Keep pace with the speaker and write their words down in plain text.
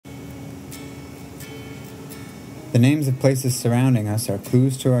The names of places surrounding us are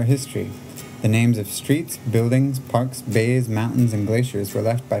clues to our history. The names of streets, buildings, parks, bays, mountains, and glaciers were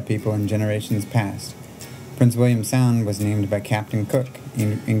left by people in generations past. Prince William Sound was named by Captain Cook,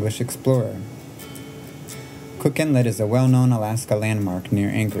 an English explorer. Cook Inlet is a well-known Alaska landmark near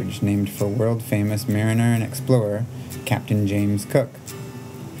Anchorage, named for world-famous mariner and explorer Captain James Cook.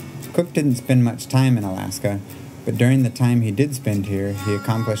 Cook didn't spend much time in Alaska, but during the time he did spend here, he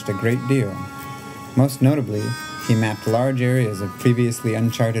accomplished a great deal. Most notably, he mapped large areas of previously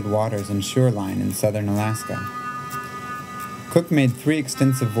uncharted waters and shoreline in southern Alaska. Cook made 3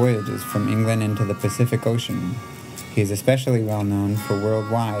 extensive voyages from England into the Pacific Ocean. He is especially well known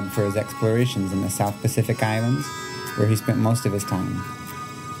worldwide for his explorations in the South Pacific Islands, where he spent most of his time.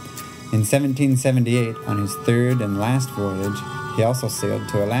 In 1778, on his 3rd and last voyage, he also sailed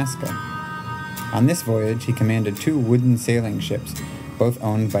to Alaska. On this voyage, he commanded 2 wooden sailing ships, both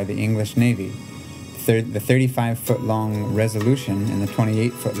owned by the English Navy, the 35-foot-long Resolution and the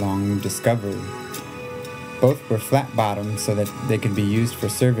 28-foot-long Discovery. Both were flat-bottomed so that they could be used for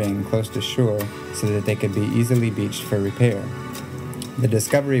surveying close to shore so that they could be easily beached for repair. The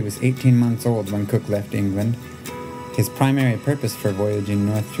Discovery was 18 months old when Cook left England. His primary purpose for voyaging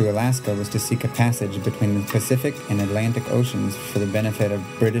north through Alaska was to seek a passage between the Pacific and Atlantic Oceans for the benefit of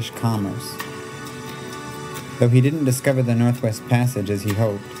British commerce. Though he didn't discover the Northwest Passage as he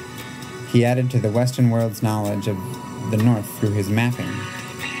hoped, he added to the Western world's knowledge of the North through his mapping.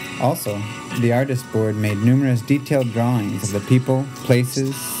 Also, the artist board made numerous detailed drawings of the people,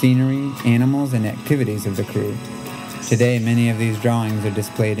 places, scenery, animals, and activities of the crew. Today, many of these drawings are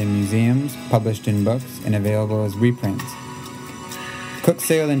displayed in museums, published in books, and available as reprints. Cook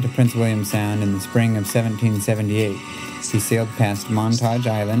sailed into Prince William Sound in the spring of 1778. He sailed past Montage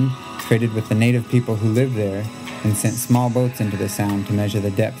Island, traded with the native people who lived there, and sent small boats into the sound to measure the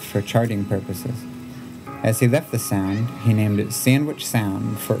depth for charting purposes. As he left the sound, he named it Sandwich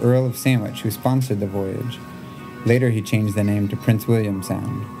Sound for Earl of Sandwich, who sponsored the voyage. Later he changed the name to Prince William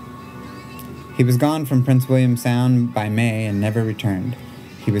Sound. He was gone from Prince William Sound by May and never returned.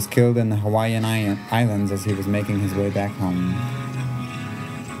 He was killed in the Hawaiian Islands as he was making his way back home.